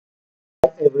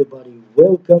everybody,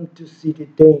 welcome to City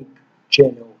Tank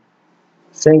channel.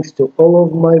 Thanks to all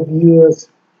of my viewers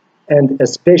and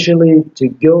especially to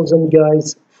girls and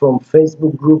guys from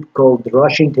Facebook group called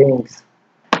Russian Tanks.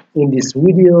 In this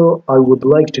video I would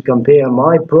like to compare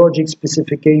my project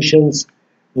specifications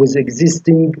with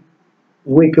existing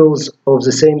vehicles of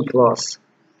the same class.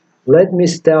 Let me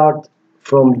start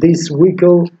from this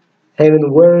vehicle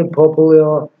having very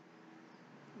popular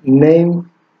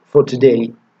name for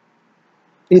today.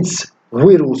 It's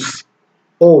Wyrus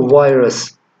or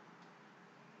Wyrus.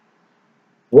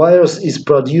 Wyrus is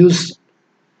produced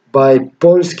by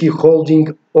Polski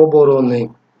holding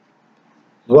Oborony.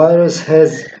 Wyrus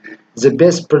has the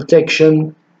best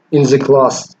protection in the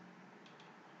class.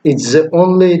 It's the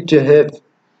only to have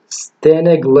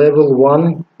Stanag level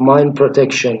 1 mine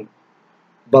protection.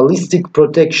 Ballistic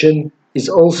protection is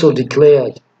also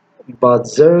declared, but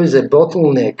there is a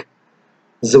bottleneck.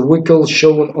 The vehicle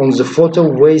shown on the photo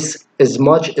weighs as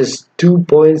much as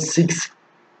 2.6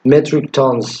 metric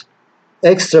tons.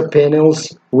 Extra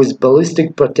panels with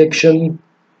ballistic protection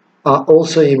are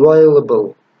also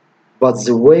available, but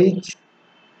the weight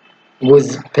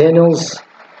with panels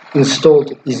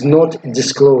installed is not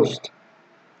disclosed.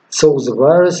 So the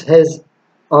Wyrus has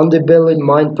underbelly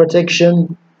mine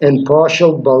protection and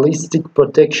partial ballistic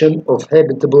protection of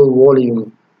habitable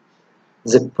volume.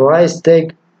 The price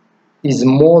tag is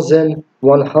more than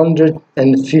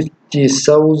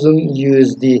 150,000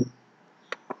 USD.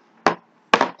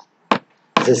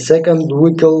 The second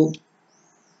vehicle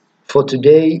for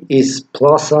today is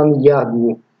Plasan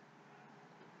Yagu,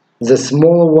 the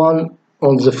smaller one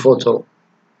on the photo.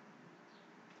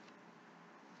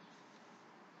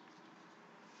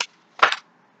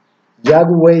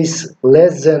 Yagu weighs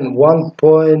less than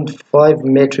 1.5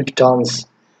 metric tons.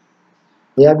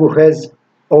 Yagu has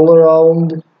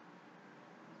all-around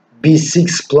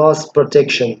B6 plus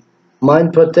protection. Mine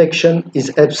protection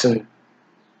is absent.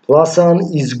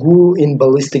 Plasan is guru in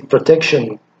ballistic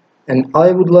protection, and I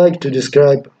would like to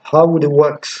describe how it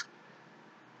works.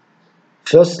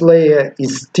 First layer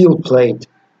is steel plate,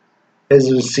 as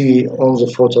you see on the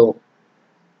photo.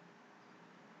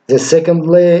 The second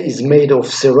layer is made of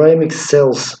ceramic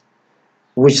cells,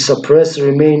 which suppress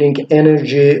remaining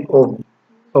energy of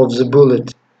the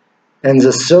bullet, and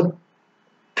the third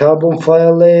carbon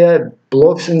fiber layer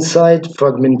blocks inside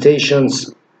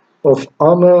fragmentations of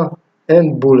armor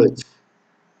and bullets.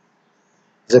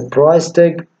 The price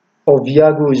tag of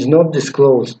Yagu is not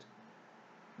disclosed,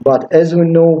 but as we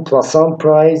know, Plasan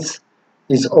price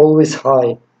is always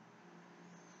high.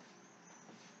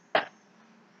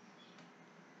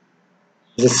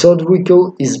 The third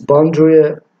vehicle is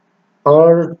Bandria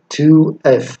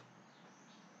R2F,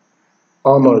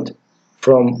 armored,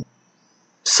 from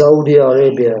Saudi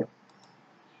Arabia.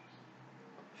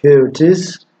 Here it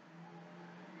is.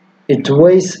 It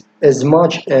weighs as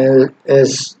much as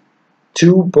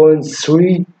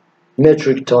 2.3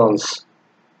 metric tons,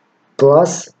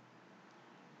 plus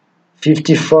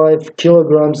 55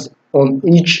 kilograms on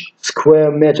each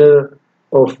square meter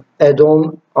of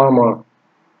add-on armor.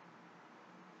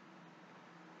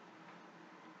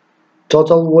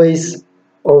 Total weight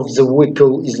of the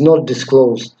vehicle is not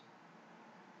disclosed.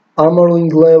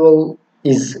 Armoring level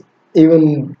is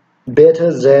even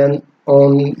better than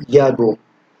on Yagu,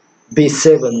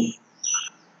 B7.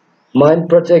 Mine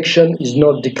protection is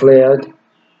not declared.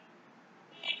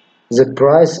 The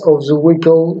price of the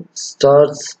vehicle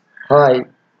starts high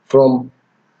from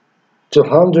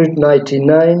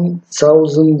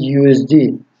 299,000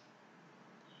 USD.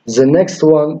 The next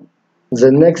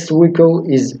vehicle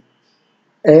is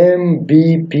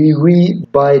MBPV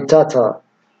by Tata,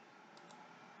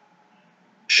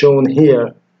 shown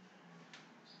here.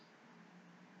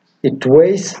 It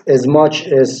weighs as much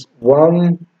as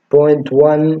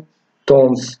 1.1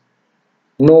 tons.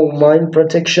 No mine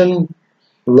protection.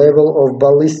 Level of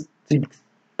ballistic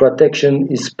protection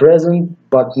is present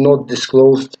but not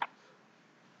disclosed.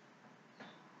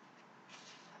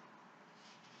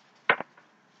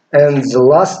 And the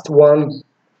last one,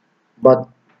 but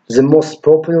the most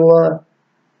popular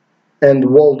and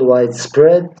worldwide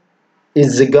spread,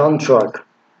 is the gun truck.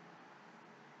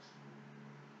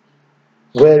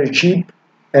 Very cheap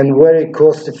and very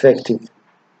cost effective.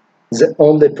 The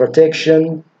only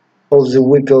protection of the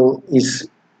vehicle is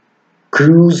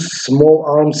cruise small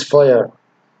arms fire.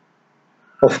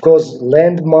 Of course,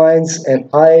 landmines and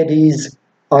IEDs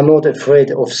are not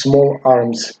afraid of small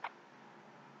arms.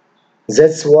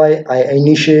 That's why I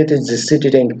initiated the City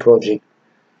Tank project.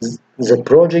 The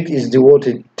project is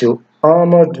devoted to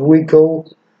armored vehicle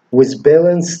with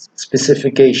balanced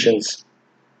specifications,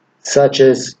 such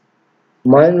as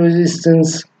mine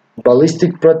resistance,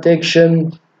 ballistic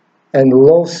protection, and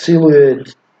low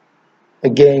silhouette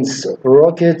against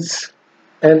rockets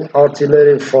and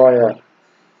artillery fire.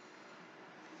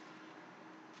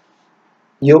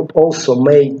 You also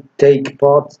may take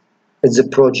part at the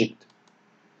project.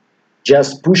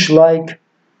 Just push like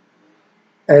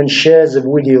and share the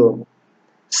video.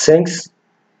 Thanks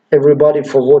everybody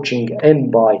for watching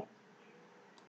and bye.